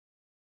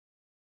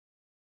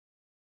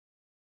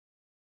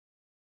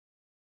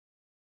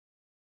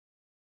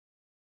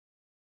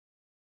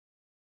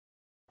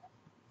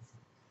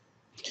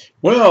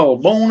Well,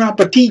 bon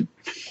appetit,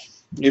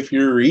 if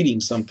you're eating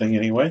something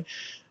anyway.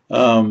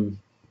 Um,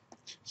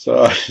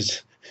 so,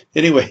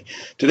 anyway,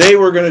 today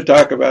we're going to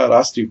talk about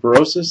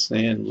osteoporosis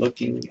and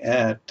looking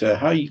at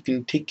how you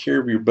can take care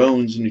of your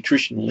bones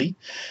nutritionally,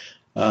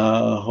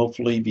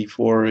 hopefully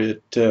before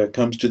it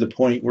comes to the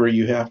point where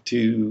you have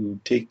to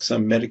take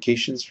some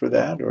medications for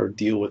that or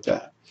deal with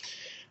that.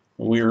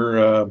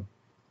 We're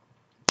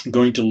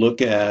going to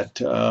look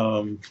at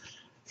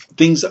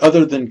things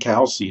other than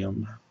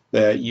calcium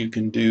that you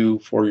can do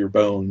for your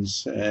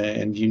bones,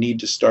 and you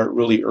need to start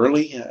really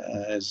early,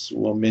 as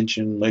we'll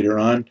mention later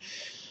on.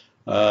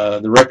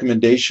 The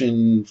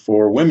recommendation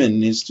for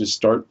women is to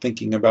start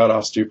thinking about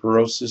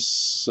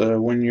osteoporosis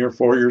when you're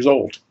 4 years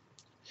old,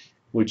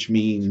 which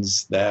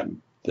means that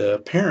the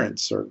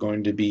parents are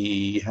going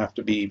to have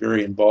to be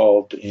very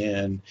involved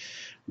and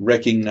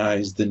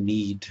recognize the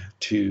need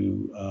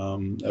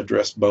to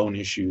address bone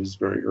issues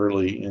very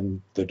early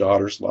in the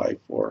daughter's life,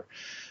 or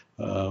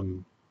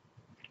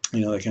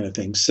that kind of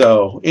thing.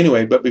 So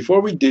anyway, but before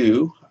we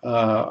do,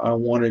 I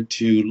wanted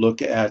to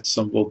look at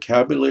some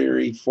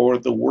vocabulary for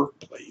the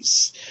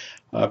workplace,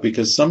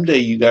 because someday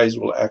you guys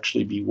will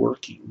actually be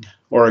working,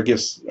 or I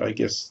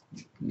guess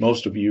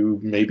most of you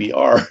maybe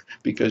are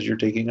because you're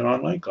taking an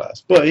online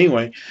class. But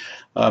anyway,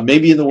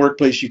 maybe in the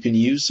workplace you can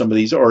use some of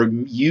these, or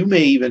you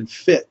may even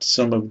fit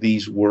some of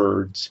these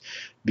words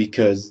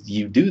because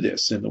you do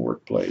this in the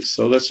workplace.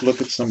 So let's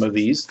look at some of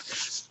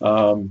these.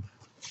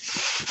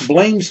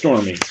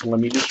 Blamestorming. Let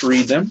me just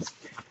read them.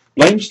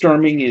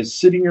 Blamestorming is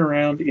sitting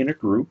around in a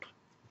group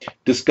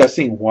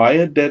discussing why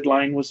a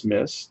deadline was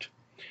missed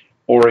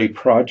or a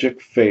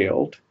project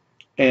failed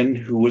and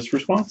who was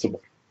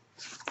responsible.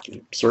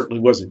 It certainly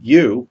wasn't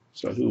you,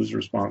 so who was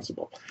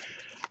responsible?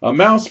 A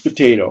mouse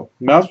potato.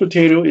 Mouse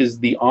potato is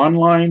the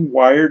online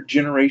wired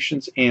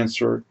generation's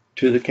answer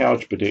to the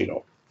couch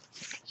potato.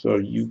 So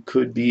you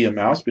could be a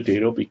mouse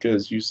potato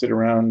because you sit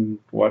around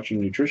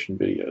watching nutrition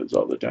videos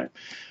all the time.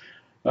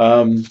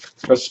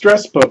 A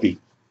stress puppy.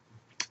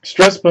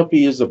 Stress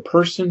puppy is a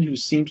person who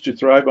seems to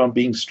thrive on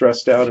being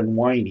stressed out and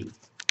whiny.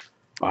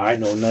 I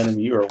know none of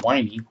you are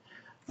whiny.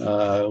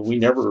 We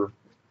never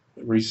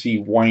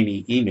receive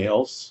whiny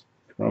emails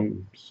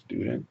from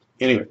students.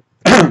 Anyway,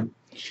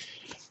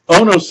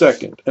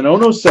 onosecond. An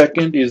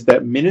onosecond is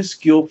that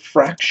minuscule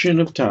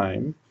fraction of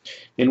time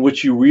in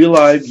which you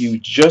realize you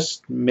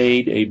just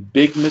made a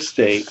big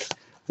mistake,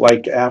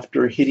 like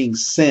after hitting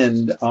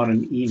send on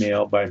an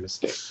email by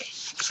mistake.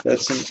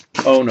 That's an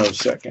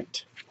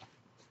onosecond.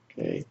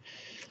 Okay.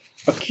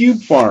 A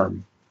cube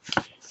farm.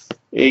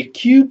 A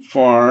cube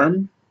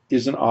farm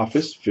is an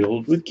office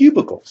filled with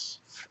cubicles.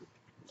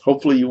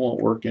 Hopefully you won't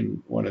work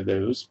in one of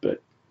those,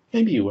 but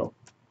maybe you will.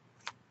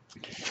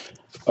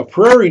 A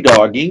prairie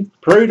dogging.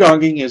 Prairie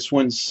dogging is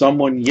when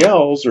someone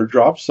yells or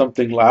drops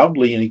something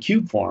loudly in a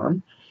cube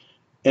farm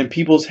and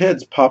people's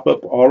heads pop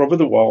up all over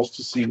the walls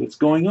to see what's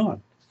going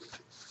on.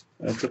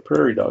 That's a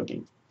prairie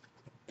dogging.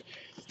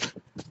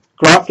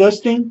 Crop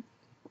dusting.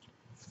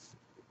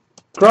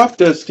 Crop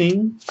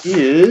dusting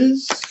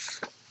is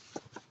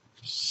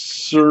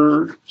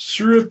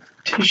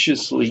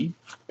surreptitiously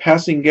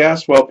passing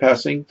gas while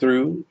passing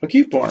through a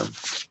cube farm.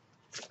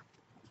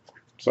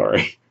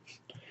 Sorry.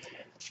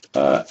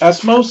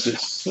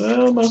 Osmosis.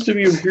 Well, most of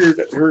you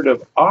have heard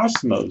of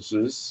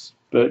osmosis,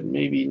 but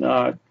maybe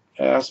not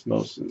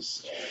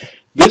osmosis.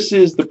 This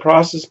is the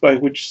process by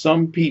which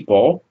some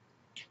people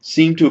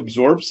seem to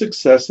absorb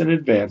success and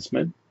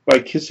advancement by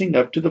kissing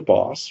up to the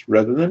boss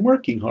rather than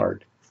working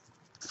hard.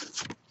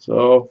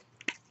 So,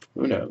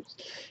 who knows?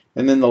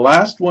 And then the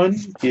last one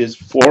is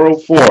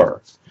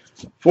 404.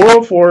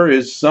 404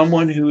 is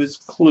someone who is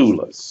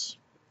clueless.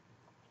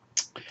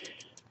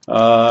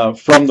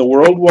 From the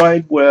World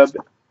Wide Web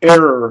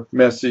error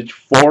message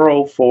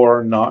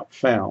 404 not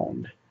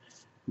found,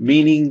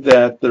 meaning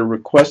that the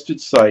requested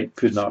site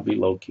could not be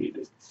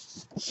located.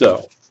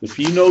 So, if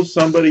you know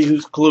somebody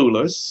who's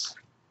clueless,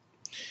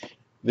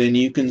 then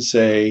you can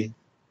say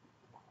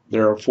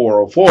there are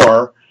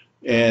 404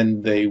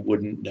 and they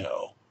wouldn't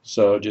know.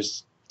 So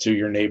just to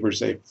your neighbors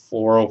say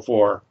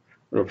 404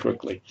 real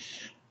quickly.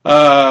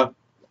 Of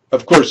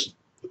course,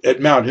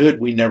 at Mount Hood,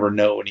 we never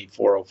know any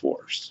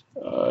 404s.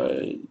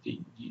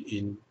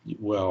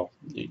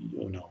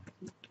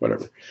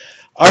 Whatever.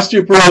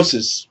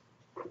 Osteoporosis.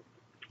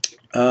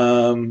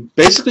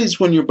 Basically, it's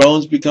when your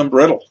bones become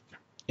brittle.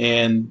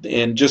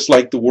 And just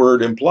like the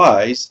word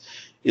implies,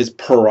 is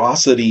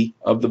porosity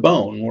of the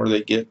bone, where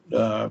they get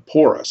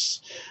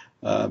porous.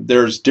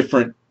 There's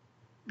different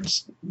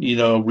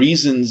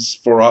reasons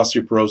for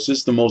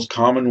osteoporosis. The most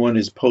common one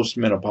is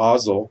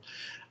postmenopausal,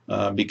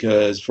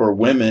 because for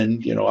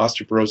women,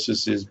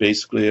 osteoporosis is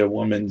basically a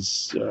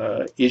woman's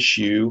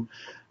issue,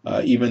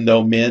 even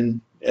though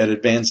men at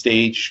advanced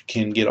age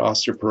can get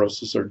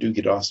osteoporosis or do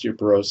get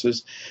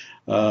osteoporosis.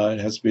 It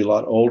has to be a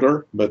lot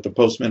older, but the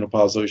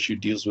postmenopausal issue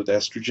deals with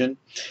estrogen,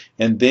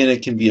 and then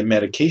it can be a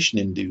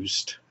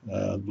medication-induced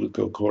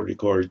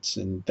glucocorticoids,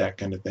 and that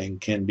kind of thing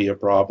can be a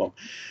problem.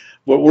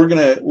 What we're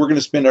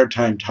gonna spend our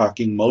time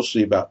talking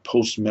mostly about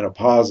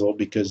postmenopausal,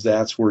 because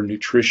that's where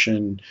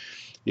nutrition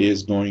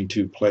is going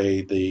to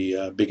play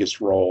the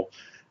biggest role,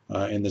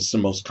 and this is the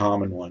most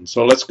common one.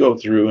 So let's go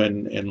through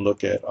and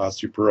look at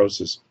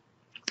osteoporosis.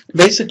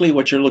 Basically,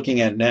 what you're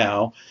looking at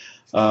now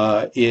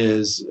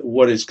is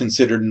what is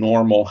considered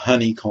normal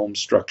honeycomb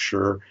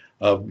structure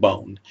of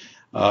bone.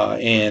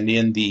 And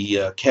in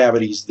the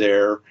cavities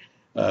there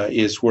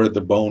is where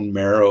the bone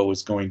marrow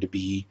is going to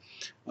be.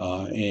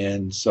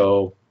 And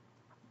so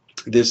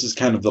this is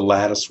kind of the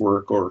lattice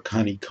work or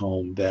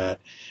honeycomb that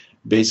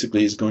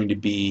basically is going to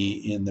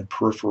be in the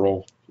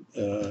peripheral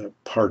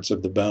parts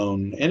of the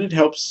bone. And it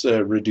helps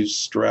reduce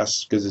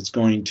stress, because it's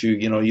going to,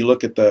 you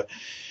look at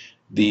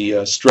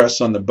the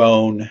stress on the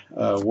bone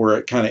where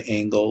it kind of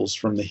angles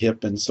from the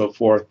hip and so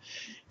forth,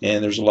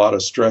 and there's a lot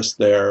of stress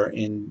there,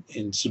 and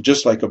so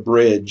just like a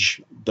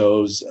bridge,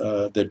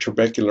 the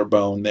trabecular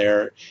bone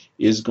there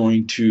is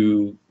going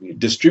to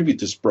distribute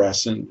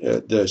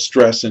the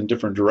stress in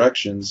different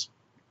directions,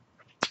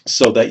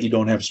 so that you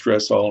don't have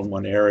stress all in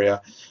one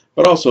area,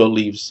 but also it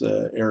leaves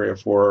area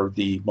for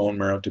the bone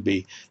marrow to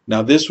be.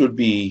 Now this would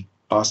be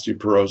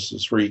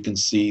osteoporosis, where you can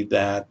see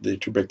that the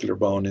trabecular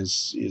bone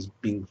is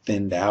being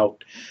thinned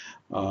out,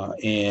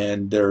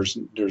 and there's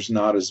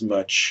not as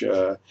much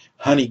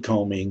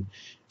honeycombing,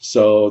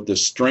 so the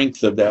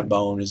strength of that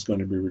bone is going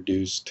to be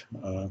reduced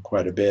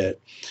quite a bit.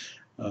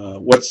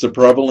 What's the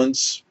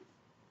prevalence?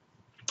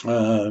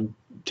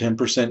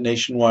 10%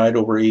 nationwide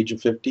over age of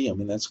 50. I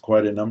mean, that's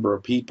quite a number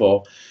of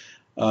people,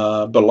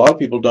 but a lot of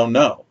people don't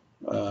know,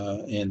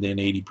 and then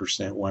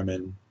 80%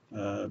 women,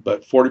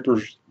 but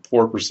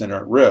 44% are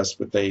at risk,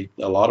 but a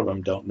lot of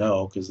them don't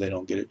know because they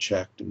don't get it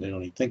checked and they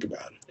don't even think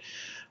about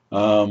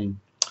it.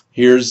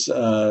 Here's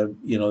the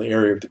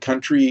area of the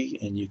country,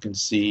 and you can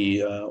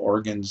see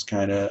Oregon's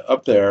kind of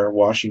up there,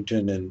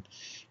 Washington and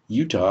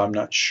Utah. I'm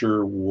not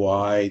sure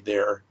why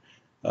they're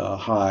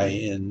high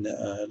in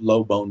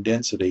low bone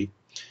density,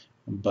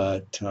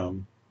 but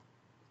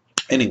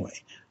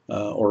anyway,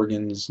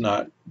 Oregon's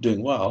not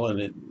doing well,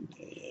 and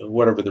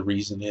whatever the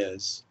reason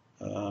is,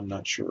 I'm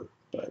not sure,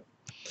 but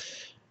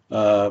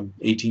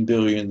 18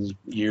 billion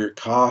a year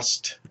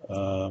cost.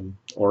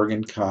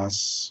 Oregon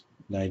costs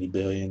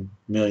 $90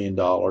 million.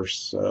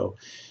 So,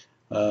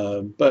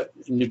 but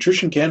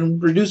nutrition can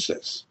reduce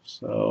this.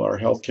 So our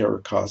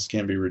healthcare costs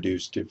can be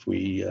reduced if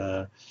we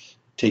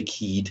take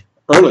heed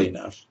early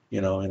enough,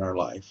 in our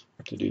life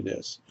to do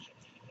this.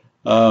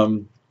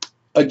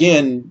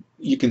 Again,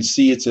 you can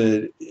see it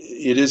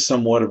is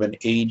somewhat of an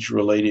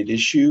age-related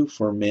issue.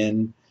 For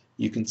men,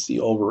 you can see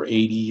over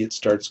 80, it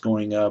starts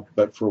going up,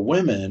 but for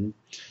women,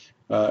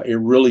 it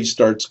really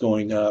starts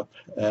going up,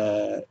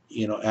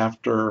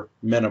 after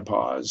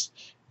menopause,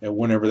 and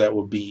whenever that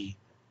will be,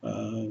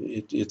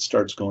 it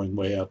starts going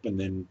way up and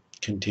then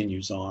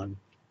continues on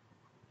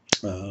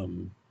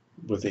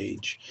with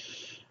age.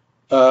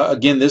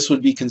 Again, this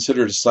would be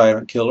considered a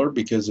silent killer,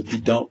 because if you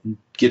don't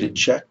get it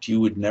checked, you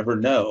would never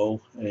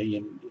know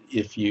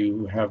if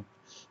you have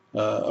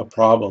a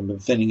problem, the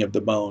thinning of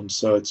the bone.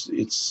 So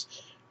it's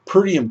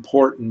pretty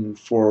important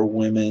for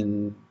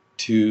women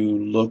to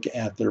look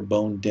at their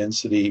bone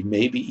density,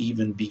 maybe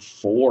even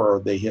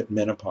before they hit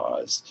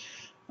menopause,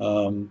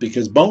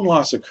 because bone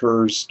loss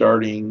occurs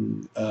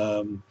starting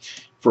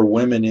for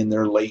women in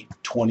their late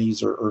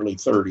 20s or early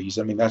 30s.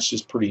 I mean, that's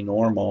just pretty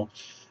normal.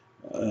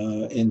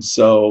 And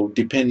so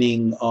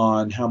depending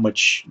on how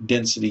much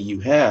density you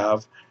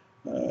have,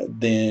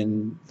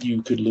 then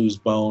you could lose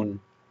bone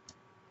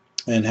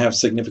and have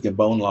significant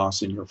bone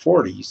loss in your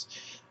 40s.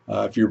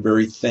 If you're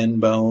very thin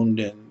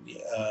boned and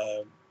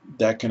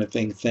that kind of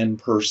thing, thin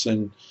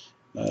person,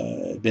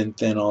 been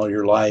thin all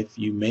your life,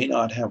 you may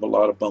not have a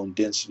lot of bone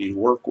density to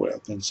work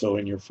with, and so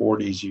in your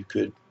 40s you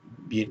could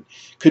be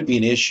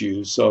an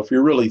issue. So if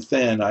you're really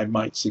thin, I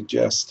might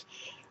suggest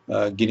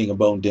getting a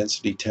bone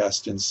density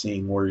test and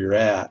seeing where you're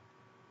at.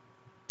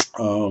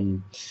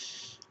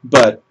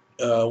 But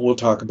we'll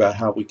talk about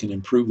how we can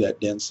improve that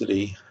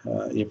density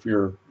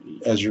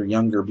as you're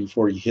younger,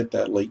 before you hit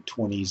that late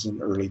 20s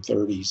and early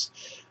 30s.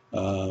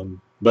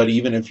 But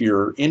even if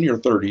you're in your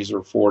 30s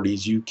or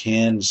 40s, you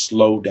can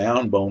slow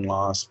down bone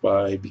loss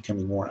by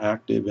becoming more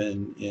active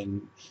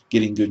and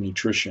getting good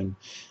nutrition.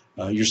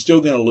 You're still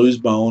going to lose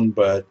bone,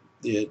 but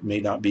it may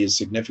not be as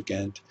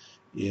significant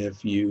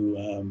if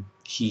you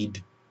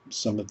heed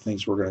some of the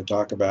things we're going to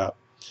talk about.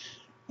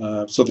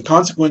 So the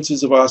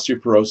consequences of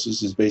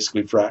osteoporosis is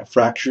basically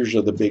fractures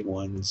are the big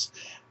ones.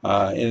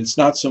 And it's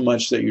not so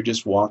much that you're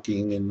just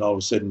walking and all of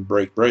a sudden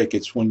break.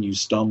 It's when you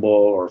stumble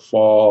or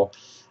fall,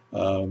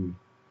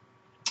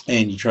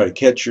 and you try to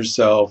catch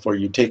yourself, or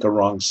you take a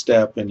wrong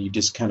step and you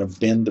just kind of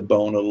bend the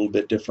bone a little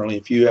bit differently.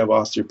 If you have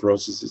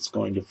osteoporosis, it's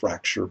going to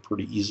fracture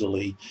pretty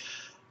easily.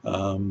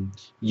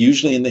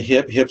 Usually in the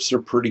hips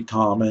are pretty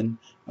common.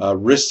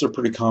 Wrists are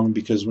pretty common,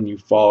 because when you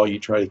fall, you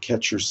try to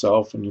catch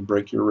yourself and you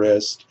break your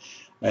wrist,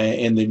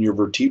 and then your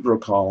vertebral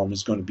column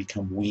is going to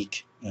become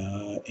weak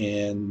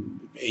and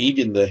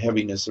even the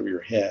heaviness of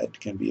your head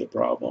can be a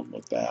problem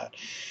with that.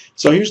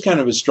 So here's kind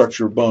of a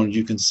structure of bone.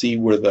 You can see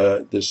where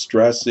the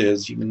stress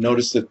is. You can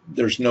notice that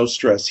there's no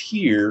stress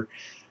here,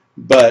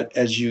 but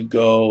as you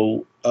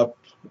go up,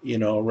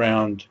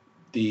 around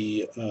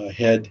the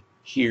head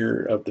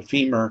here of the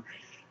femur,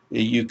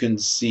 you can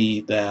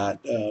see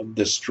that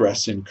the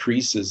stress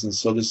increases, and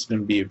so this is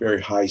going to be a very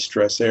high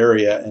stress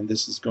area, and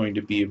this is going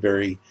to be a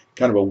very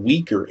kind of a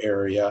weaker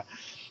area.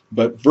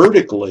 But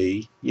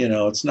vertically,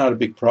 it's not a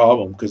big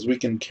problem because we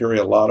can carry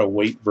a lot of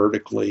weight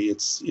vertically.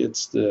 It's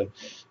the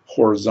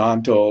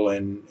horizontal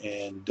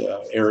and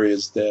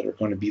areas that are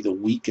going to be the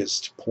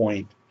weakest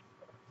point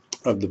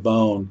of the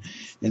bone.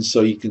 And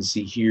so you can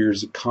see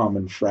here's a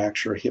common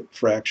fracture, hip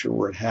fracture,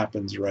 where it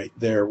happens right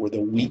there, where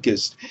the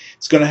weakest,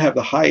 it's going to have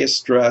the highest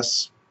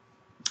stress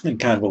and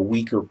kind of a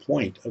weaker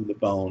point of the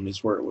bone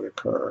is where it would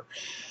occur.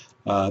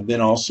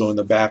 Then also in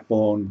the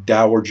backbone,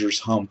 dowager's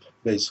hump.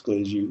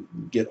 Basically, as you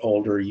get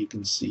older, you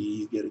can see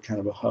you get a kind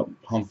of a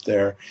hump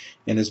there,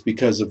 and it's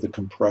because of the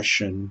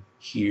compression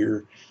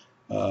here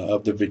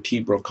of the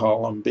vertebral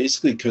column,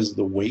 basically because of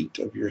the weight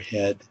of your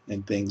head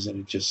and things, and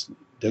it just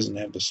doesn't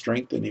have the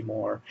strength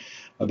anymore.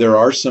 There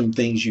are some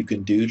things you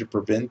can do to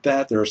prevent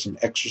that. There are some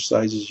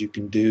exercises you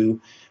can do.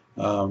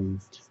 Even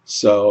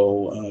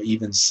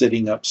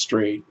sitting up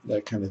straight,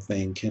 that kind of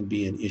thing, can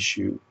be an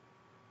issue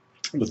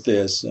with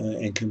this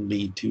and can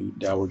lead to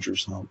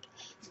dowager's hump,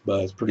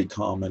 but it's pretty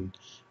common.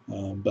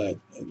 But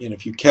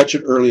if you catch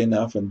it early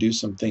enough and do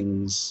some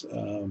things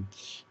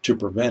to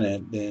prevent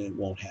it, then it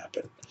won't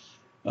happen.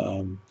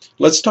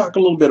 Let's talk a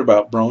little bit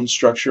about bone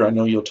structure. I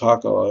know you'll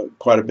talk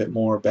quite a bit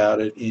more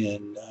about it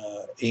in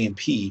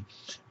A&P,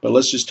 but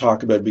let's just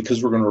talk about it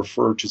because we're going to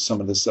refer to some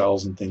of the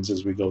cells and things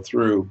as we go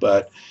through.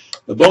 But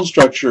the bone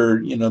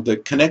structure,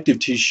 the connective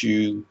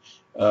tissue,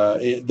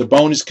 the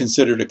bone is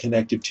considered a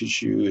connective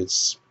tissue.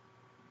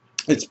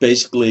 It's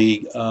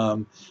basically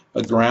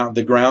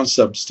the ground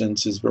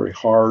substance is very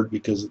hard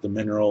because of the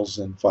minerals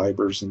and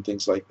fibers and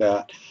things like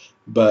that.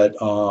 But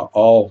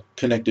all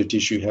connective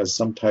tissue has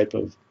some type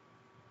of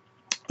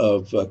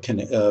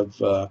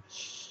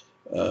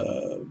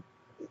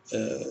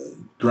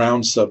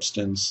ground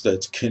substance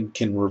that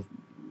can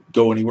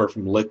go anywhere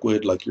from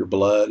liquid, like your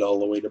blood, all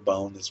the way to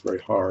bone. That's very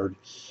hard.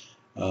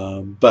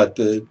 But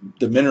the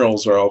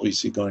minerals are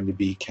obviously going to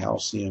be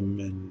calcium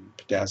and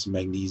potassium,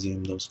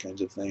 magnesium, those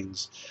kinds of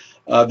things.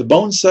 The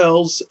bone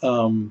cells,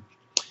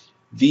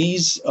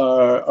 these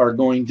are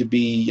going to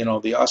be,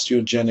 the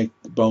osteogenic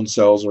bone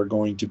cells are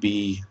going to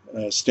be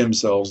stem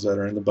cells that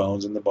are in the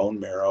bones and the bone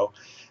marrow.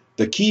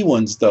 The key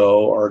ones,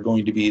 though, are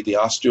going to be the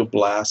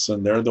osteoblasts,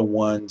 and they're the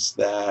ones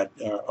that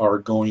are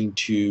going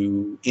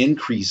to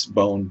increase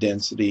bone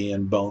density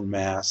and bone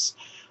mass.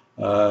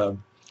 And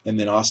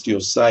then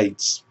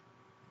osteocytes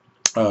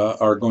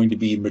are going to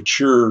be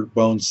mature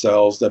bone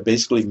cells that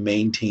basically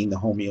maintain the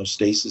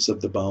homeostasis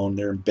of the bone.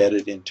 They're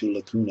embedded into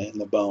lacuna in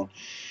the bone.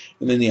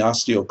 And then the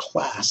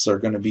osteoclasts are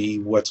going to be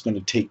what's going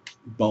to take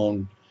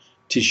bone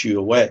tissue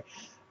away.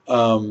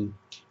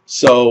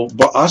 So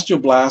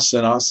osteoblasts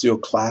and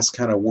osteoclasts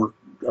kind of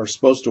are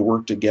supposed to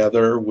work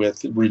together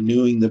with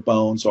renewing the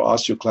bone. So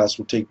osteoclasts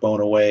will take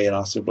bone away and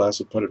osteoblasts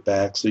will put it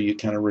back. So you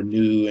kind of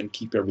renew and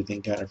keep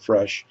everything kind of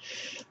fresh.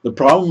 The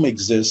problem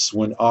exists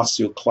when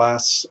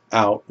osteoclasts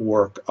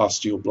outwork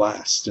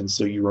osteoblasts, and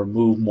so you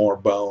remove more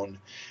bone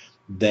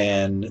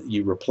than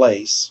you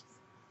replace.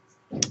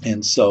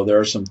 And so there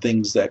are some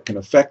things that can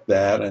affect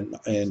that and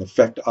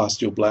affect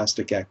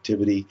osteoblastic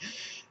activity,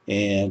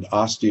 and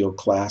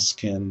osteoclasts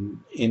can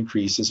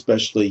increase,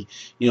 especially,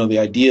 the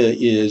idea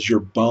is your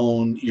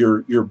bone,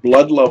 your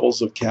blood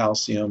levels of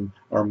calcium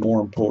are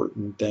more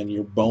important than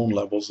your bone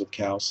levels of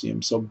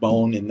calcium. So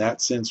bone in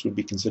that sense would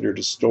be considered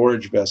a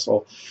storage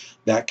vessel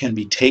that can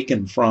be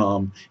taken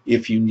from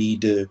if you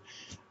need to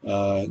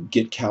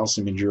get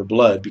calcium into your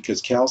blood, because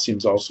calcium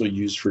is also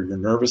used for your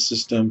nervous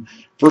system.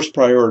 First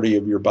priority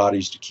of your body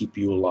is to keep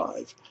you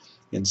alive.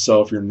 And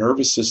so if your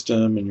nervous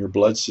system and your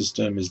blood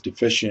system is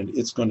deficient,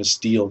 it's going to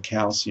steal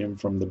calcium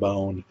from the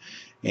bone.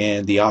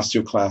 And the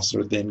osteoclasts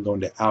are then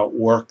going to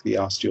outwork the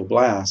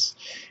osteoblasts,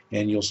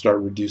 and you'll start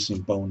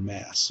reducing bone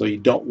mass. So you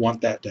don't want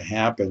that to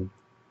happen.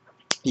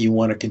 You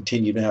want to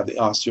continue to have the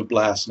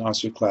osteoblasts and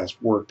osteoclasts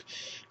work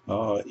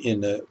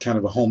in a kind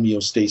of a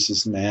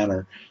homeostasis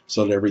manner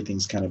so that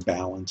everything's kind of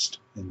balanced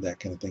and that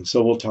kind of thing.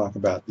 So we'll talk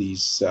about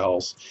these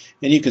cells.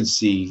 And you can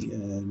see,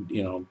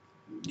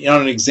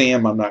 on an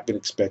exam, I'm not going to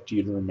expect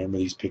you to remember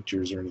these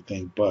pictures or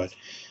anything, but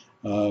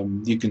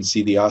you can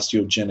see the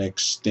osteogenic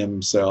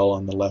stem cell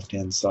on the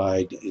left-hand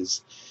side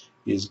is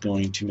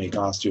going to make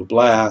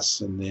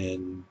osteoblasts, and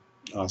then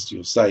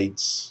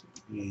osteocytes,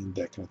 and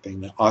that kind of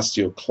thing. The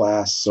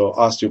osteoclasts, so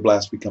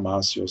osteoblasts become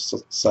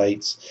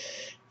osteocytes,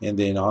 and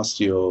then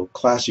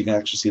osteoclasts, you can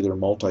actually see they're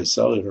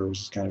multicellular,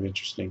 which is kind of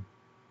interesting.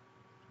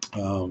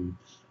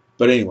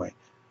 But anyway,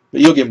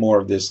 but you'll get more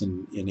of this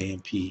in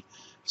A&P.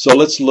 So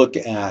let's look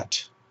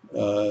at,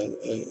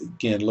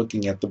 again,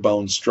 looking at the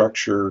bone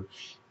structure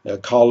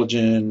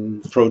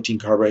collagen, protein,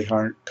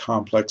 carbohydrate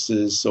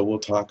complexes. So we'll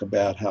talk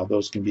about how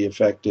those can be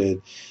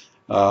affected.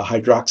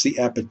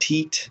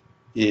 Hydroxyapatite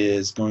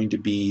is going to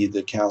be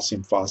the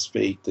calcium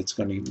phosphate that's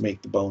going to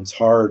make the bones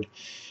hard.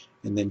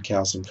 And then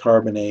calcium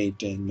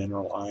carbonate and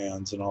mineral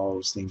ions and all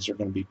those things are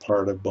going to be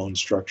part of bone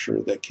structure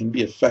that can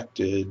be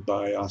affected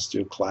by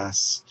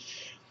osteoclasts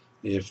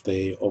if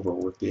they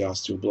overwork the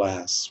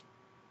osteoblasts.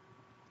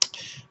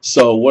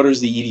 So what is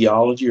the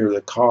etiology or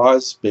the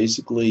cause?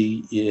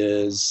 Basically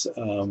is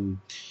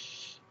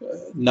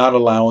not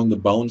allowing the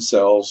bone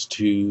cells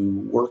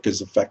to work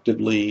as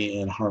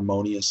effectively and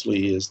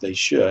harmoniously as they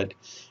should.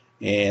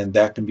 And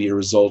that can be a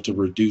result of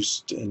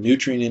reduced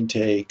nutrient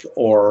intake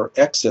or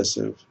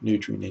excessive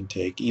nutrient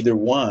intake. Either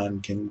one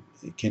can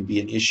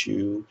be an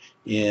issue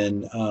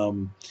in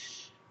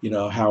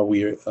how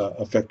we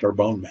affect our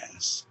bone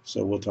mass.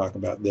 So we'll talk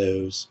about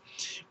those.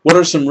 What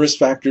are some risk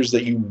factors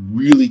that you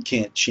really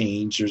can't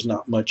change? There's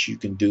not much you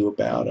can do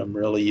about them,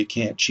 really. You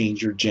can't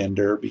change your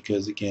gender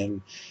because,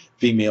 again,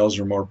 females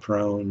are more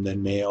prone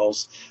than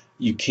males.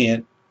 You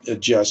can't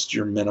adjust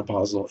your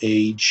menopausal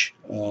age.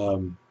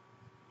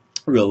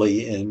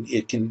 Really, and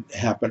it can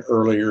happen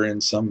earlier in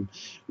some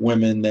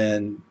women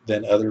than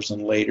others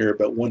and later,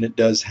 but when it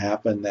does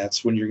happen,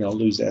 that's when you're going to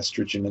lose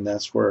estrogen, and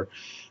that's where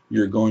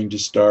you're going to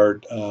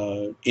start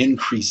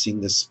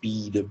increasing the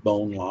speed of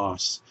bone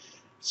loss.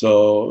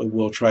 So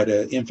we'll try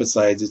to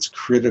emphasize it's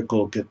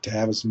critical to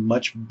have as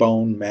much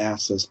bone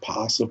mass as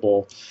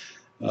possible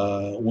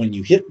when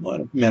you hit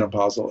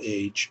menopausal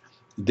age.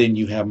 Then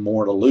you have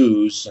more to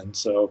lose, and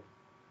so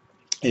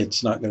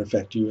it's not going to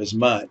affect you as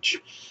much.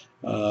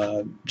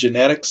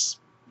 Genetics,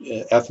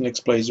 ethnics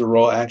plays a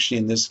role. Actually,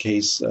 in this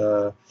case,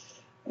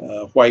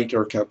 white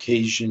or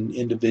Caucasian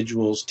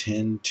individuals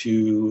tend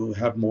to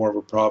have more of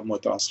a problem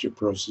with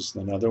osteoporosis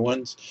than other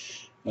ones.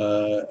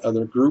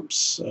 Other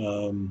groups,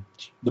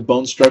 the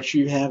bone structure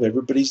you have,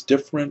 everybody's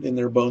different in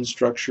their bone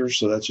structure,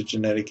 so that's a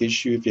genetic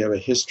issue. If you have a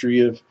history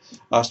of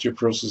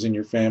osteoporosis in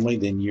your family,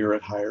 then you're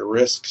at higher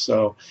risk.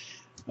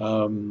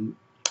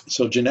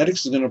 So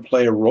genetics is going to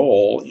play a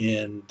role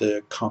in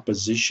the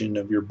composition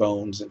of your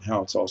bones and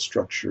how it's all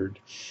structured.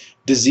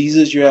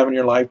 Diseases you have in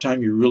your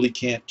lifetime, you really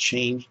can't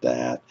change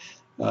that.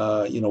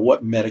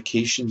 What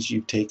medications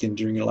you've taken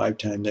during your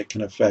lifetime that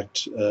can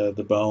affect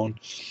the bone.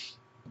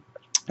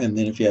 And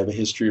then if you have a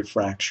history of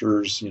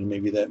fractures,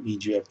 maybe that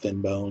means you have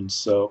thin bones.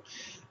 So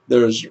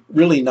there's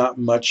really not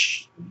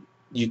much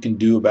you can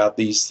do about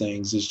these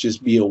things. It's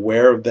just be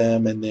aware of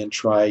them and then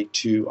try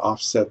to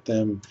offset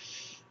them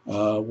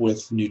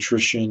with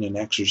nutrition and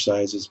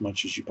exercise as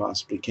much as you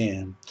possibly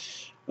can.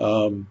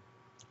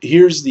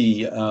 Here's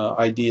the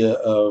idea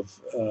of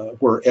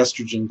where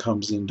estrogen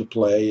comes into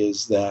play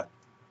is that,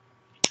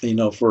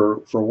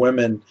 for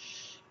women,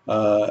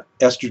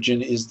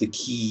 estrogen is the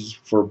key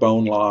for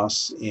bone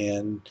loss,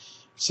 and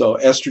so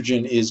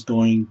estrogen is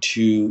going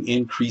to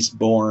increase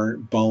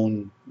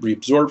bone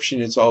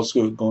reabsorption. It's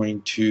also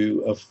going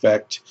to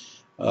affect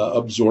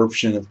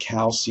absorption of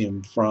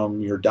calcium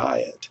from your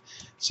diet.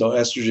 So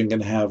estrogen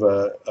can have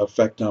an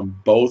effect on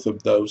both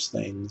of those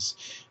things.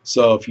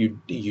 So if you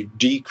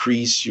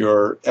decrease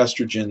your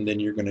estrogen, then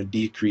you're going to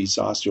decrease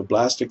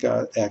osteoblastic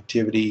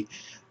activity.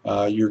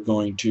 You're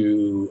going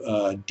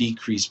to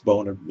decrease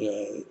bone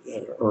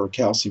or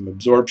calcium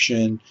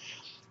absorption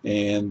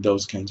and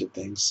those kinds of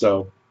things.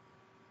 So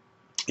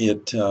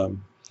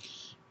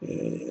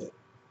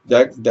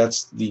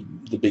that's the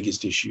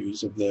biggest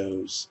issues of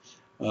those.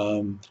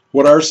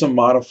 What are some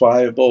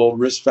modifiable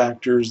risk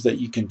factors that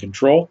you can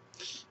control?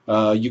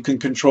 You can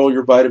control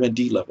your vitamin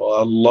D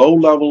level. A low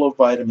level of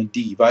vitamin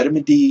D.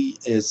 Vitamin D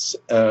is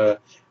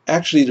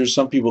actually, there's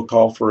some people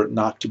call for it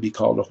not to be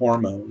called a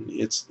hormone.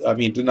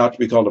 Not to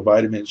be called a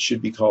vitamin. It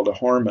should be called a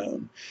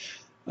hormone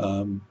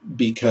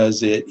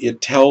because it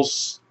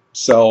tells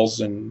cells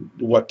and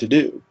what to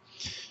do.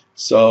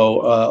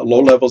 So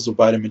low levels of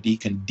vitamin D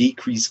can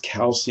decrease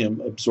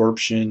calcium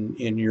absorption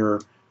in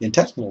your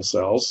intestinal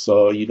cells,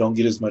 so you don't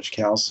get as much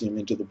calcium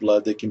into the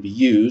blood that can be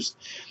used.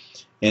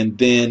 And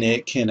then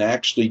it can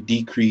actually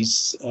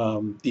decrease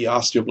the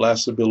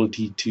osteoblast's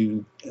ability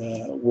to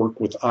work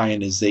with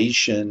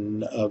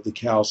ionization of the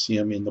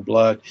calcium in the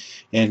blood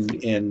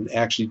and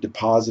actually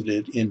deposit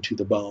it into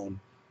the bone.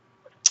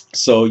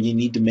 So you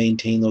need to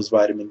maintain those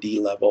vitamin D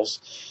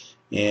levels.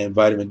 And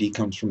vitamin D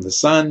comes from the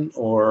sun,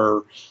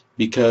 or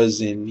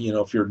because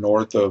if you're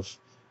north of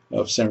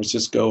San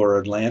Francisco or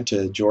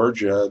Atlanta,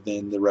 Georgia,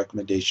 then the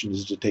recommendation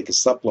is to take a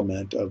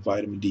supplement of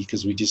vitamin D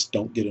because we just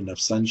don't get enough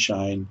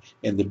sunshine,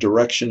 and the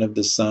direction of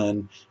the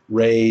sun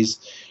rays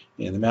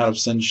and the amount of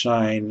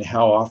sunshine,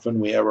 how often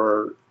we have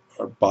our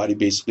body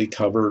basically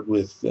covered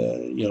with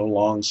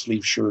long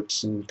sleeve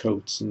shirts and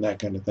coats and that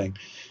kind of thing.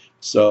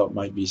 So it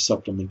might be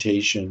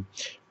supplementation.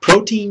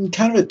 Protein,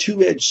 kind of a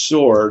two-edged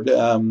sword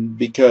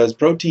because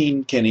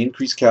protein can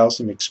increase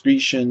calcium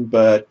excretion,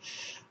 but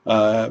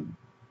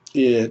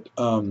it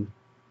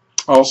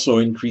also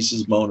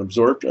increases bone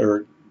absorption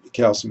or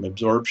calcium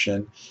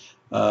absorption.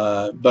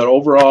 But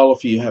overall,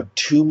 if you have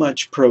too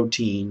much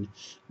protein,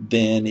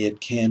 then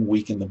it can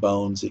weaken the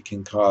bones. It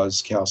can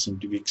cause calcium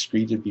to be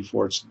excreted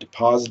before it's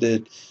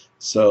deposited.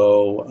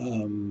 So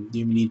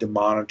you need to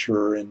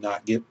monitor and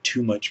not get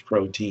too much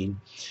protein.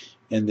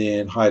 And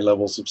then high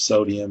levels of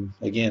sodium,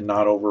 again,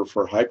 not over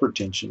for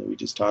hypertension that we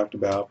just talked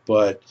about,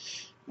 but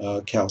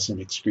calcium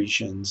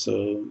excretion.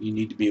 So you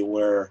need to be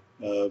aware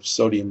of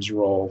sodium's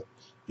role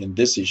in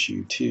this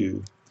issue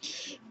too.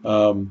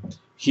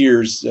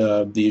 Here's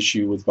the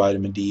issue with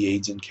vitamin D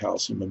aids in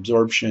calcium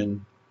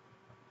absorption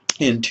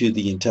into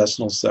the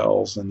intestinal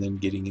cells and then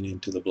getting it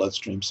into the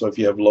bloodstream. So if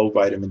you have low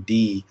vitamin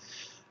D,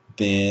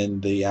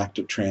 then the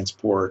active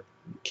transport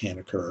can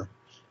occur.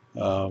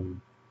 So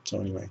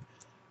anyway,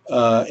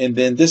 and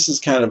then this is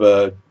kind of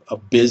a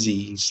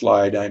busy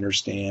slide, I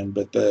understand,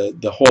 but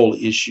the whole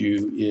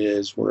issue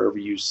is wherever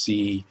you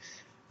see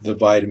the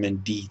vitamin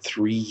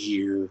D3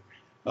 here,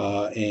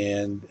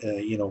 and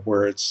you know,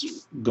 where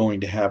it's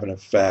going to have an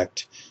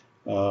effect,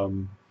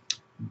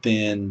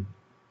 then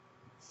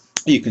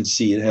you can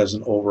see it has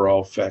an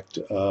overall effect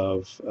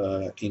of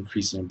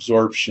increase in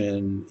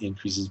absorption,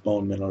 increases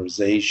bone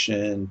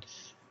mineralization,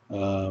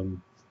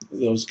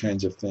 those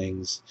kinds of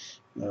things.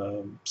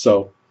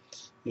 So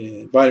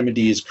vitamin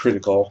D is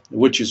critical,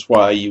 which is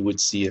why you would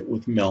see it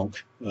with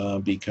milk,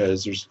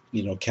 because there's,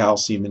 you know,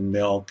 calcium in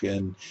milk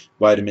and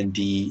vitamin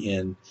D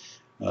in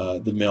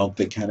the milk.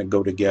 They kind of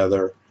go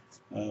together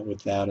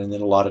with that. And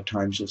then a lot of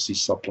times you'll see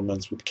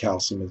supplements with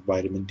calcium with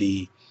vitamin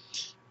D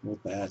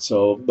with that.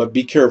 So, but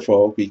be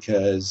careful,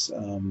 because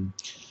too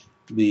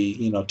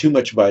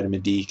much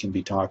vitamin D can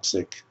be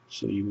toxic.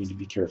 So you need to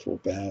be careful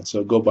with that.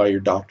 So go by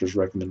your doctor's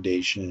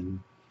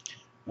recommendation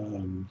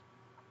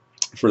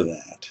for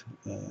that.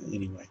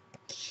 Anyway,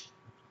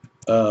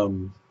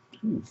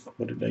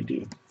 what did I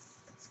do?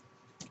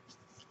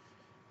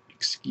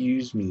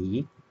 Excuse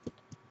me.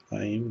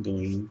 I am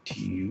going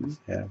to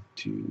have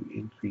to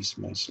increase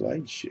my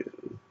slideshow.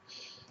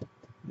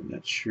 I'm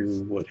not sure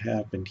what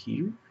happened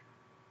here,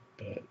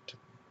 but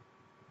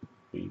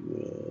we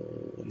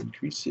will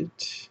increase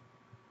it.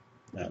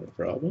 Not a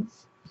problem.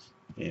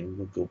 And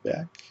we'll go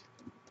back.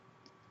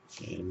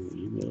 And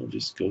we will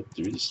just go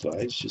through the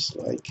slides just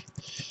like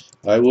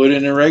I would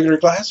in a regular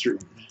classroom.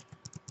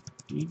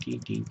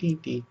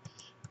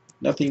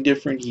 Nothing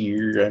different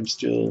here. I'm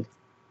still...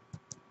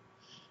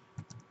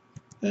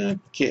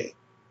 Okay.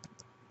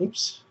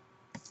 Oops.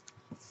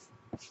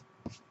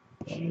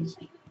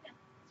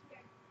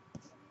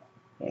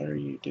 Why are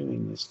you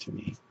doing this to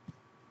me?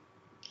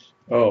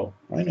 Oh,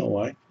 I know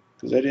why.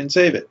 Because I didn't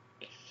save it.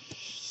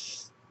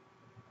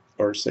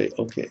 Or say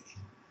okay.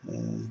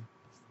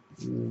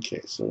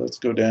 Okay, so let's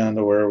go down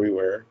to where we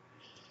were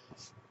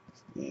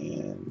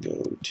and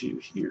go to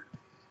here.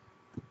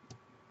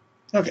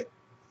 Okay.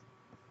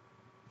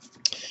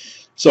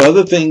 So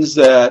other things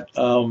that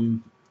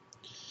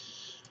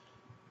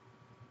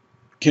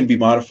can be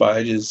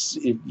modified is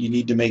you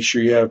need to make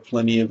sure you have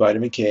plenty of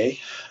vitamin K.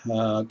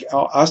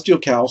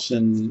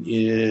 Osteocalcin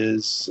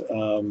is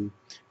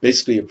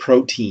basically a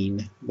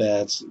protein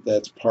that's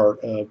part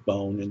of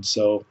bone, and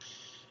so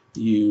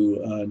you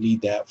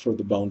need that for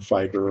the bone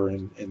fiber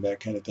and that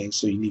kind of thing.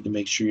 So you need to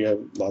make sure you have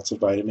lots of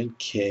vitamin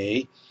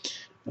K,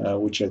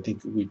 which I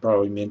think we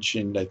probably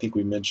mentioned. I think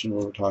we mentioned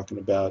when we were talking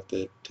about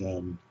that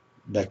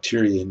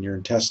bacteria in your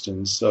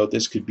intestines. So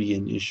this could be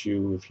an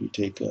issue if you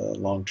take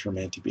long-term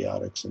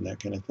antibiotics and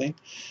that kind of thing.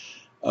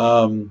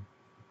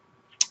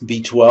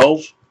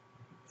 B12,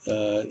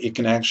 it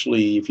can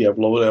actually, if you have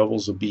low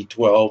levels of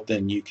B12,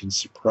 then you can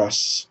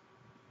suppress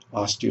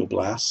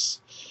osteoblasts.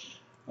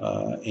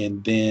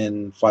 And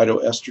then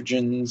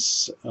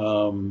phytoestrogens,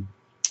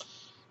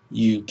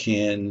 you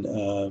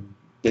can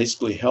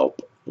basically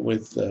help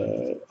with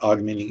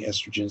augmenting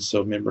estrogens. So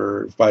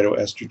remember,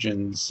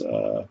 phytoestrogens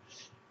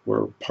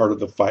were part of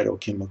the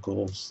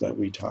phytochemicals that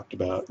we talked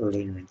about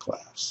earlier in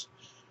class.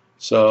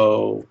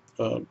 So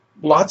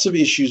lots of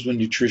issues with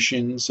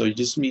nutrition, so you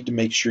just need to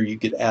make sure you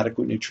get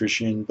adequate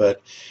nutrition,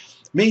 but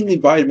mainly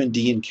vitamin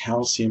D and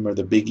calcium are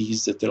the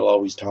biggies that they'll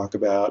always talk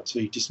about. So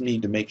you just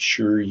need to make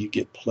sure you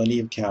get plenty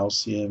of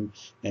calcium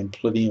and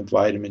plenty of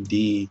vitamin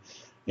D,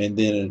 and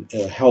then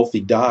a healthy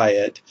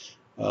diet.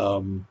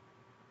 Then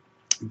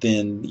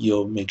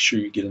you'll make sure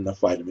you get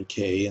enough vitamin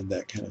K and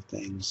that kind of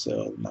thing,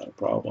 so not a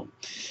problem.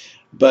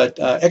 But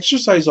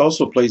exercise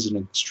also plays an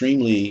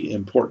extremely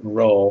important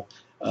role.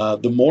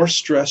 The more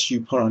stress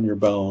you put on your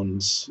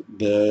bones,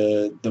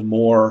 the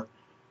more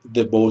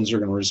the bones are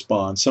going to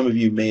respond. Some of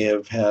you may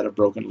have had a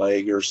broken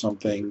leg or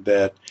something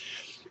that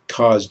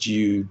caused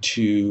you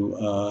to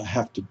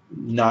have to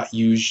not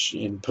use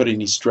and put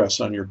any stress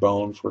on your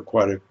bone for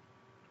quite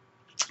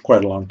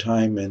a long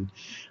time. And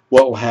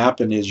what will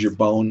happen is your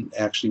bone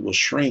actually will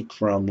shrink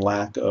from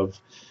lack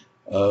of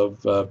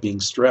being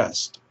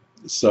stressed.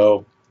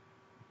 So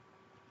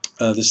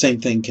the same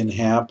thing can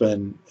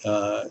happen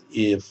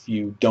if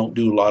you don't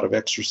do a lot of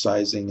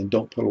exercising and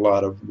don't put a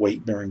lot of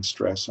weight-bearing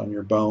stress on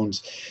your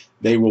bones.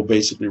 They will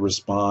basically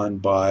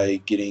respond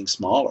by getting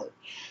smaller.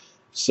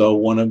 So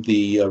one of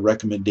the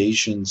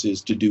recommendations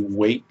is to do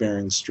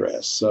weight-bearing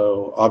stress.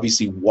 So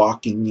obviously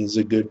walking is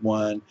a good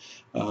one.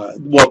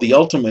 Well, the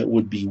ultimate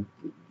would be,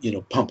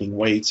 pumping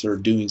weights or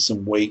doing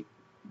some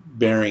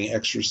weight-bearing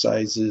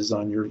exercises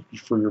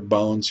for your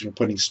bones,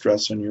 putting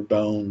stress on your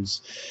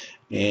bones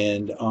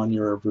and on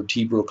your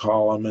vertebral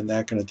column and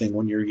that kind of thing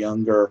when you're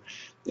younger,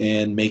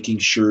 and making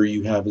sure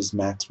you have as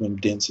maximum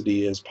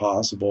density as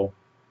possible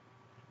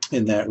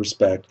in that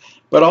respect.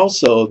 But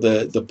also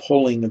the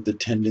pulling of the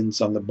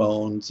tendons on the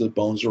bones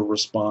will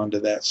respond to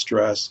that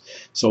stress.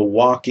 So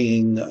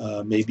walking,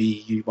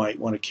 maybe you might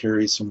want to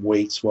carry some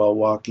weights while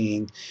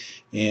walking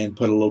and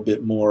put a little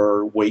bit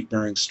more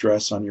weight-bearing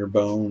stress on your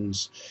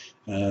bones.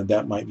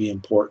 That might be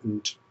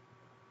important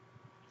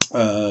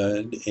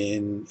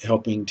in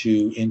helping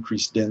to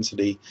increase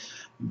density.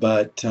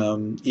 But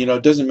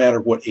it doesn't matter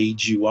what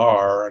age you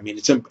are. I mean,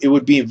 it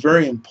would be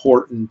very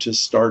important to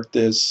start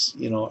this,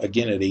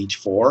 again at age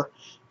 4,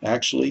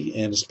 actually,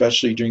 and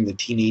especially during the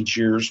teenage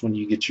years when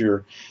you get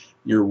your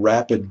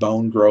rapid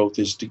bone growth,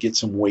 is to get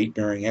some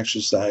weight-bearing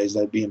exercise.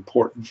 That'd be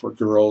important for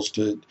girls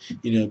to,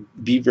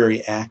 be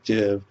very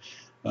active.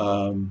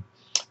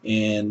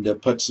 And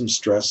put some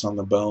stress on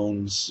the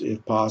bones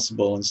if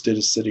possible, instead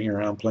of sitting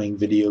around playing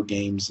video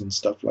games and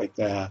stuff like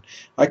that.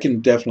 I can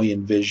definitely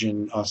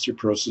envision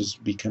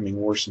osteoporosis becoming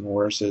worse and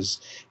worse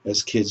as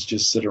kids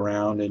just sit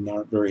around and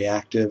aren't very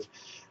active.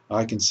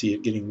 I can see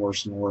it getting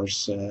worse and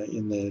worse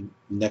in the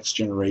next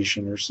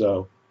generation or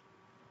so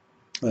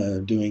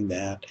doing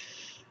that.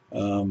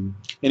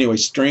 Anyway,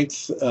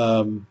 strength,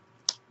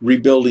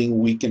 rebuilding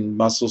weakened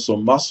muscles. So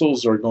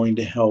muscles are going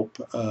to help,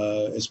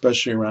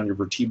 especially around your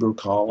vertebral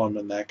column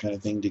and that kind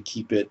of thing, to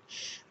keep it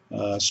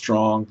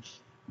strong.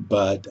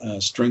 But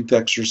strength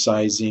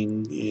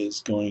exercising is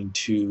going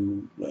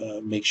to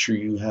make sure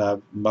you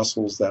have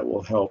muscles that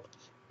will help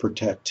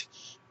protect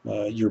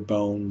your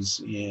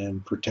bones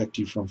and protect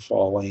you from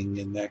falling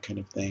and that kind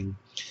of thing.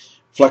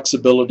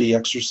 Flexibility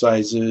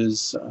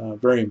exercises,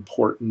 very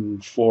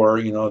important for,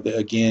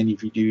 again,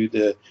 if you do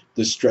the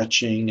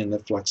stretching and the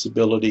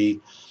flexibility,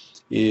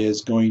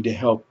 is going to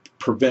help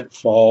prevent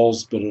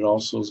falls, but it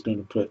also is going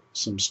to put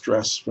some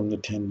stress from the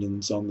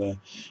tendons on the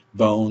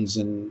bones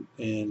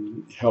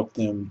and help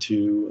them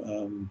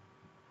to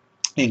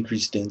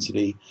increase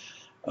density.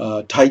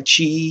 Tai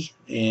Chi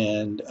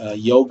and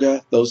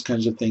yoga, those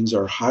kinds of things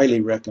are highly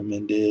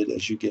recommended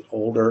as you get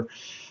older,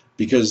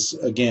 because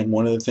again,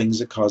 one of the things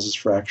that causes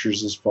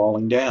fractures is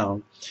falling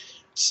down.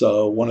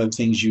 So one of the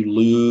things you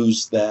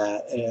lose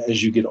that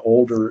as you get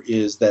older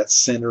is that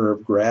center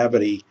of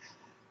gravity,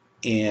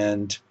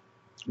 and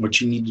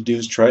what you need to do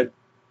is try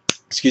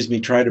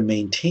to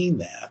maintain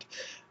that.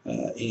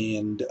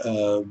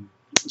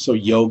 So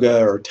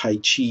yoga or Tai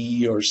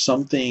Chi or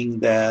something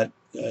that,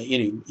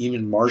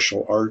 even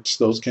martial arts,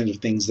 those kinds of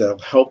things that will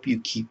help you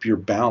keep your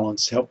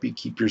balance, help you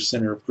keep your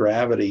center of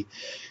gravity,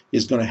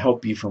 is going to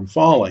help you from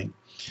falling.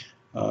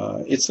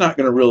 It's not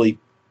going to really,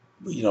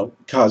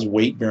 cause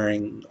weight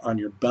bearing on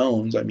your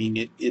bones. I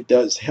mean, it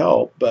does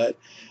help, but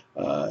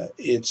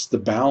it's the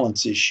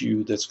balance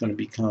issue that's going to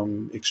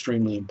become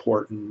extremely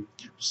important.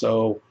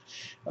 So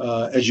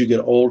as you get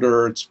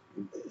older, it's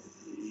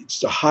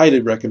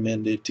highly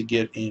recommended to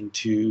get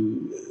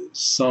into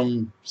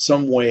some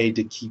way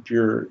to keep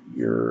your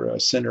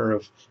center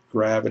of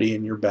gravity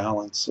and your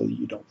balance so that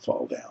you don't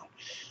fall down.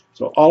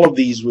 So all of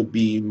these would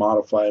be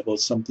modifiable.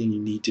 It's something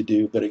you need to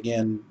do, but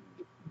again,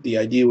 the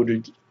idea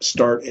would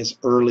start as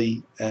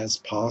early as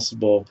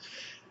possible,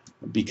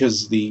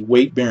 because the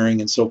weight bearing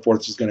and so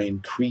forth is going to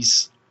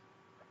increase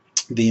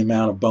the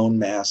amount of bone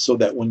mass, so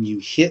that when you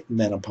hit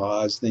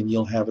menopause, then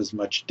you'll have as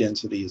much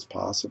density as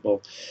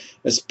possible.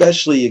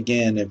 Especially,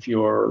 again, if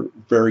you're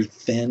very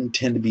thin,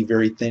 tend to be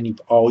very thin,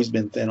 you've always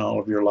been thin all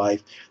of your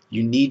life,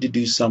 you need to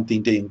do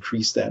something to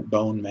increase that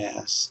bone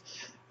mass,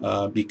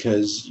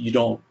 because you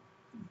don't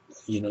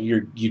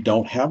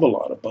have a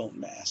lot of bone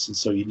mass, and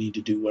so you need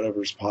to do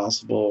whatever is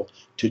possible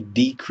to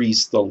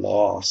decrease the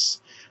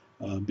loss,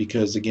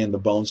 because again, the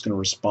bone's going to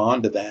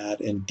respond to that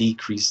and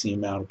decrease the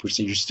amount of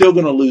percent. You're still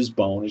going to lose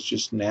bone. It's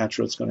just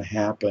natural. It's going to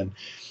happen.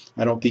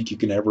 I don't think you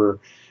can ever,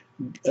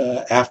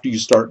 after you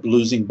start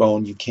losing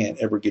bone, you can't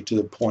ever get to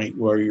the point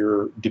where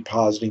you're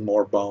depositing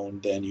more bone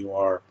than you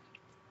are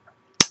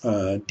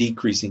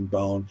decreasing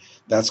bone.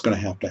 That's going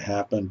to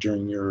happen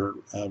during your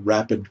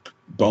rapid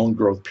bone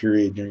growth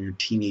period during your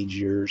teenage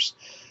years.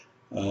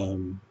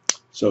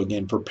 So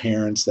again, for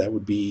parents, that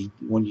would be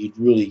when you'd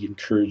really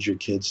encourage your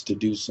kids to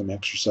do some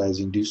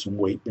exercising, do some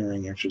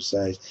weight-bearing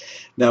exercise.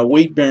 Now,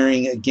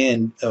 weight-bearing,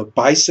 again,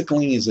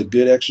 bicycling is a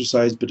good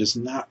exercise, but it's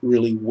not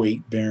really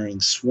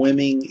weight-bearing.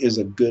 Swimming is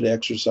a good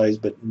exercise,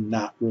 but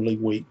not really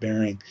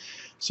weight-bearing.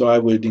 So I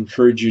would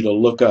encourage you to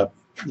look up,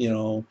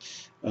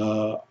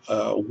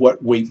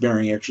 what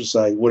weight-bearing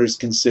exercise, what is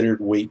considered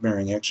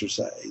weight-bearing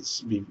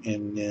exercise,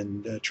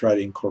 and try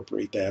to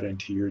incorporate that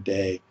into your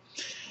day.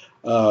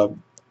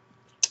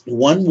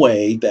 One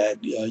way that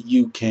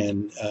you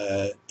can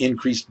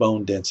increase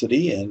bone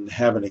density and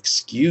have an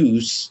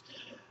excuse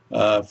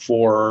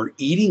For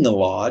eating a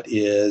lot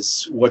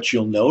is what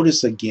you'll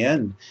notice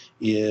again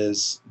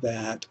is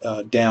that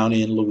down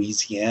in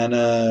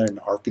Louisiana and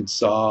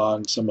Arkansas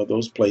and some of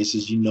those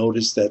places, you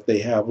notice that they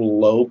have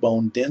low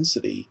bone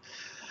density.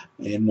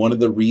 And one of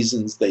the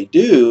reasons they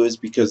do is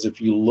because if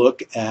you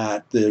look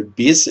at the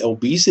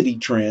obesity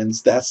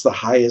trends, that's the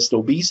highest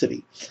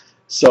obesity.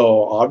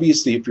 So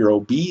obviously if you're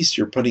obese,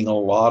 you're putting a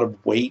lot of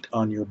weight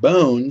on your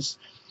bones.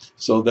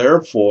 So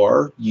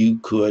therefore, you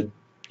could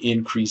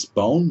increase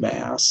bone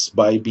mass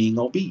by being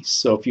obese.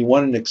 So if you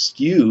want an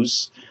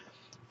excuse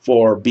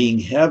for being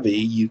heavy,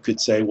 you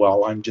could say,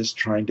 well, I'm just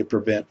trying to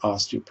prevent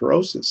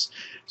osteoporosis.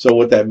 So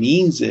what that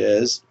means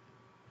is,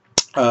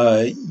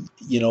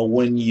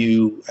 when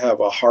you have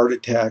a heart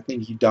attack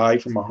and you die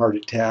from a heart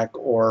attack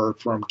or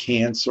from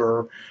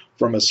cancer,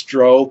 from a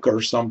stroke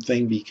or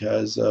something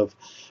because of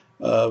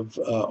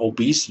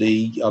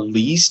obesity, at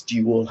least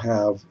you will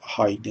have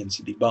high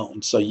density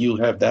bones. So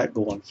you'll have that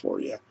going for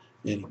you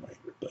anyway,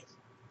 but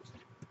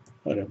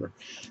whatever.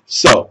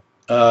 So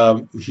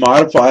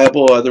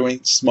modifiable other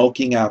way,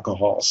 smoking,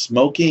 alcohol.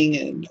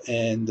 Smoking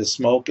and the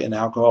smoke and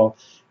alcohol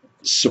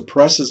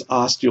suppresses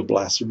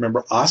osteoblasts.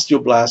 Remember,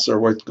 osteoblasts are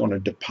what's going to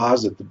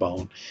deposit the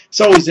bone. It's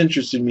always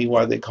interested me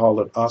why they call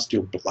it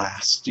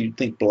osteoblasts. You'd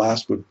think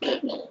blast would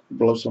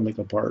blow something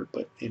apart,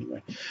 but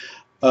anyway.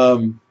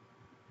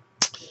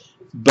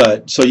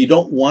 But so you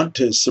don't want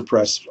to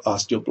suppress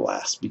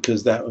osteoblasts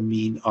because that would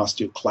mean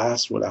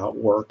osteoclasts would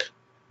outwork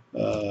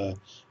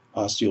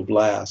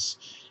osteoblasts.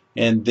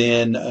 And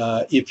then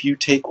if you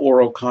take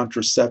oral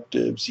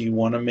contraceptives, you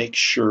want to make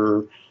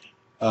sure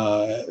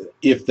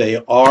if they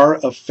are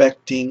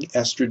affecting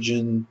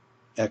estrogen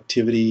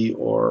activity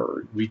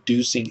or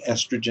reducing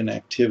estrogen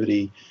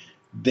activity,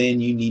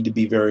 then you need to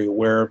be very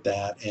aware of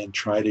that and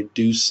try to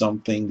do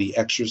something, the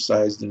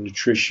exercise, the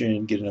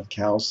nutrition, get enough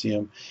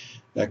calcium,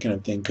 that kind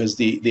of thing. Because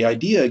the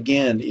idea,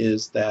 again,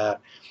 is that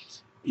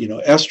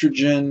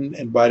estrogen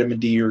and vitamin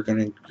D are going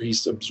to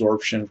increase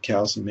absorption of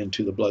calcium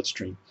into the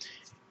bloodstream.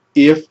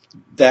 If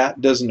that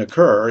doesn't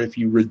occur, if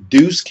you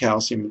reduce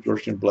calcium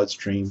absorption in the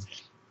bloodstream,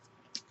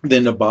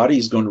 then the body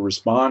is going to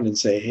respond and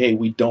say, hey,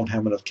 we don't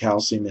have enough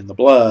calcium in the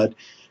blood.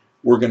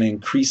 We're going to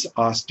increase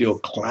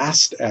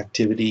osteoclast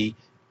activity,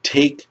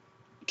 take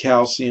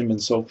calcium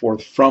and so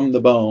forth from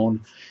the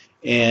bone,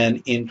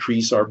 and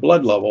increase our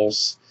blood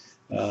levels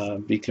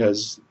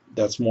because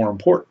that's more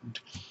important.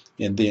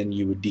 And then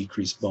you would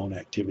decrease bone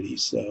activity.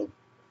 So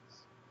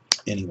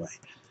anyway,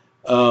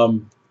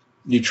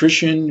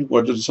 nutrition,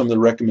 what are some of the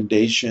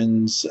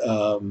recommendations?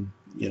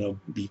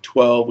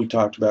 B12, we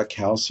talked about.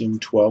 Calcium,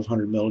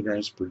 1,200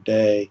 milligrams per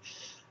day.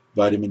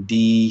 Vitamin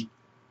D,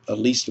 at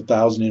least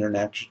 1,000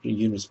 international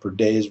units per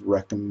day is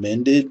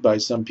recommended by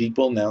some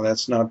people. Now,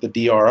 that's not the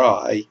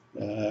DRI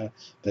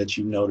that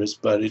you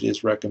noticed, but it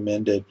is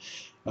recommended.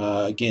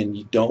 Again,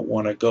 you don't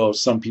want to go.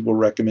 Some people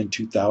recommend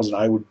 2,000.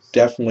 I would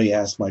definitely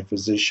ask my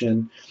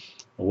physician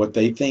what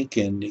they think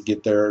and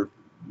get their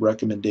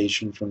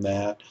recommendation from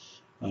that.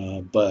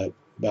 But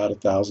about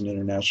 1,000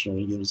 international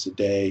units a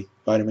day.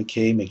 Vitamin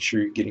K, make sure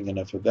you're getting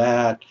enough of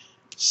that.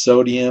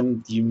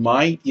 Sodium, you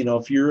might,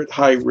 if you're at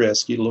high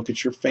risk, you look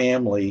at your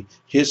family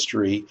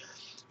history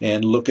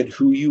and look at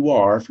who you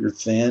are. If you're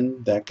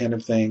thin, that kind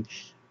of thing,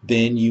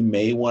 then you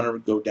may want to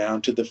go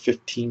down to the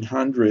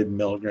 1,500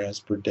 milligrams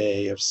per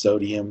day of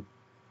sodium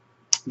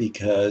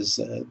because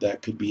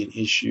that could be an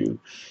issue.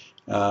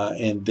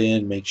 And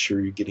then make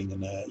sure you're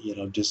getting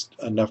just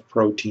enough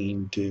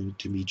protein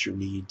to meet your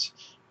needs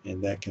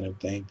and that kind of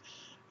thing.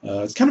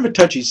 It's kind of a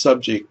touchy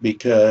subject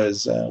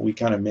because we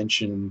kind of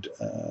mentioned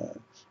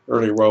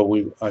earlier,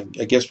 well, I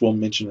guess we'll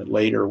mention it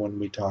later when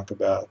we talk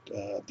about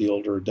the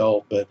older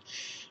adult, but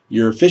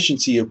your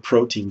efficiency of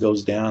protein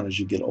goes down as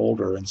you get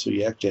older, and so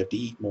you actually have to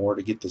eat more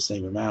to get the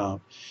same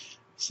amount.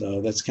 So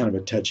that's kind of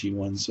a touchy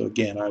one. So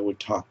again, I would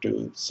talk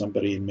to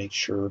somebody and make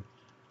sure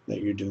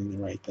that you're doing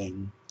the right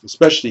thing,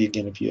 especially,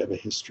 again, if you have a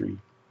history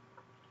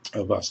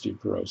of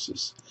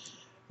osteoporosis.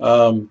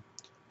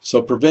 So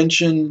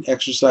prevention,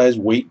 exercise,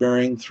 weight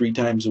bearing 3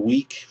 times a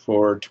week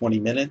for 20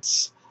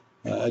 minutes.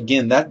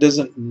 Again, that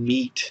doesn't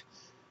meet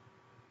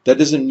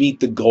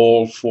the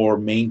goal for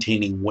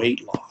maintaining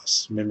weight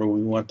loss. Remember,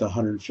 we want the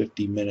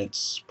 150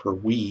 minutes per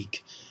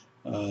week.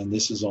 And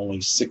this is only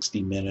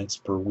 60 minutes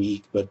per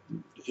week. But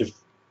if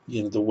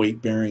the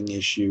weight bearing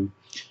issue,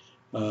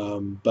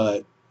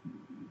 but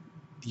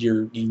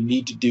you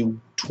need to do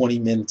 20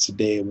 minutes a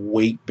day of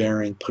weight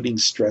bearing, putting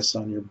stress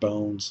on your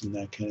bones and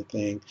that kind of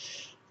thing.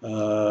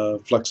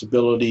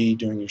 Flexibility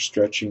during your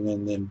stretching,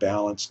 and then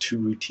balance 2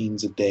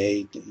 routines a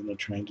day,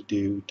 trying to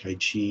do Tai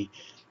Chi,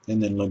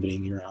 and then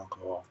limiting your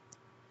alcohol.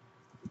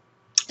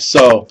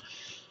 So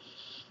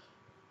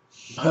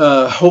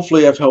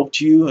hopefully I've helped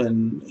you,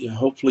 and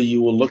hopefully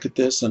you will look at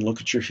this and look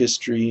at your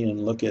history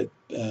and look at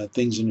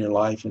things in your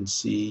life and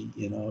see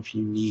if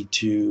you need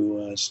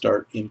to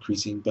start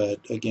increasing.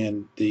 But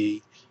again,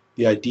 the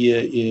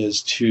idea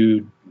is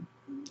to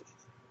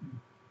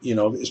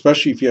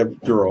especially if you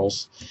have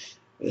girls,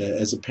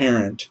 as a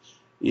parent,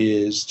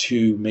 is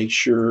to make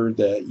sure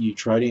that you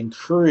try to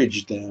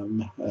encourage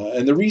them.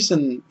 And the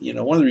reason,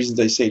 one of the reasons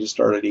I say to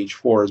start at age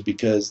 4 is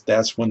because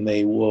that's when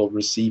they will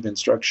receive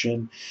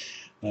instruction.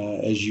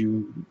 As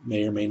you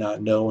may or may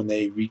not know, when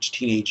they reach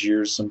teenage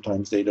years,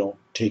 sometimes they don't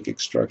take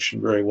instruction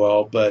very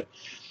well. But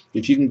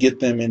if you can get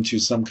them into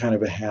some kind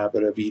of a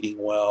habit of eating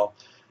well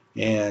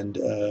and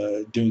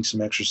doing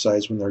some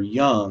exercise when they're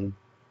young,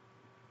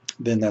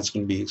 then that's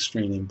going to be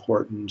extremely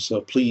important.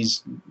 So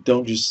please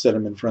don't just set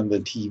them in front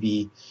of the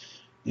TV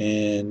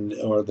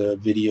or the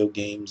video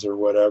games or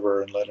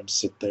whatever and let them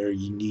sit there.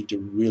 You need to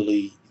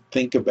really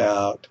think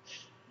about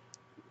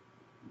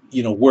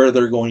where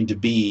they're going to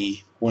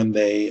be when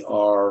they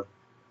are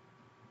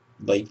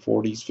late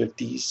 40s,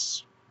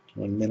 50s,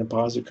 when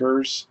menopause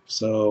occurs.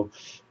 So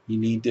you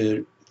need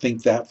to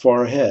think that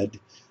far ahead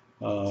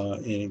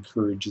and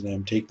encourage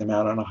them, take them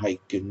out on a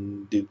hike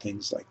and do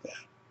things like that.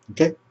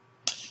 Okay?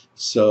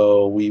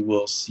 So we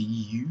will see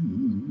you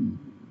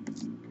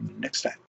next time.